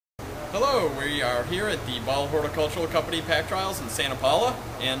Hello, we are here at the Ball Horticultural Company Pack Trials in Santa Paula,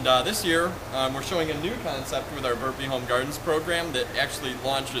 and this year we're showing a new concept with our Burpee Home Gardens program that actually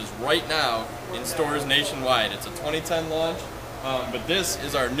launches right now in stores nationwide. It's a 2010 launch, but this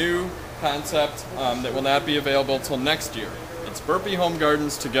is our new concept that will not be available till next year. It's Burpee Home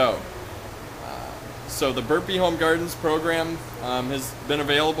Gardens to go. So the Burpee Home Gardens program has been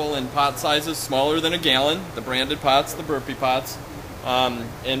available in pot sizes smaller than a gallon, the branded pots, the Burpee pots.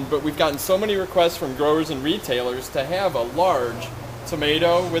 But we've gotten so many requests from growers and retailers to have a large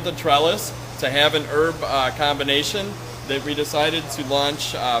tomato with a trellis, to have an herb combination, that we decided to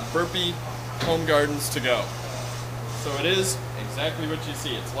launch Burpee Home Gardens to go. So it is exactly what you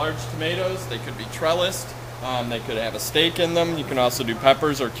see. It's large tomatoes. They could be trellised. They could have a steak in them. You can also do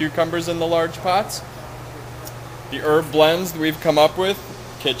peppers or cucumbers in the large pots. The herb blends that we've come up with,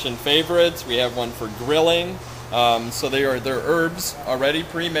 kitchen favorites. We have one for grilling. So they're herbs already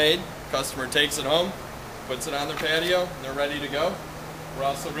pre-made. Customer takes it home, puts it on their patio, and they're ready to go. We're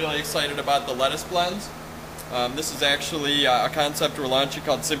also really excited about the lettuce blends. This is actually a concept we're launching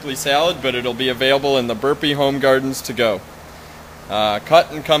called Simply Salad, but it'll be available in the Burpee Home Gardens to go.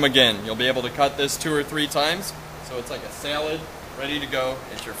 Cut and come again. You'll be able to cut this 2 or 3 times, so it's like a salad ready to go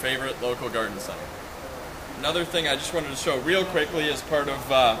at your favorite local garden center. Another thing I just wanted to show real quickly as part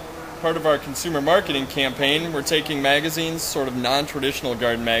of our consumer marketing campaign, we're taking magazines, sort of non-traditional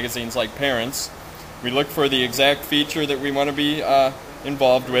garden magazines like Parents. We look for the exact feature that we want to be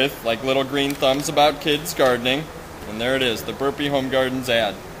involved with, like little green thumbs about kids gardening, and there it is, the Burpee Home Gardens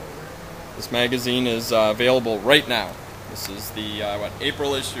ad. This magazine is available right now. This is the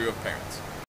April issue of Parents.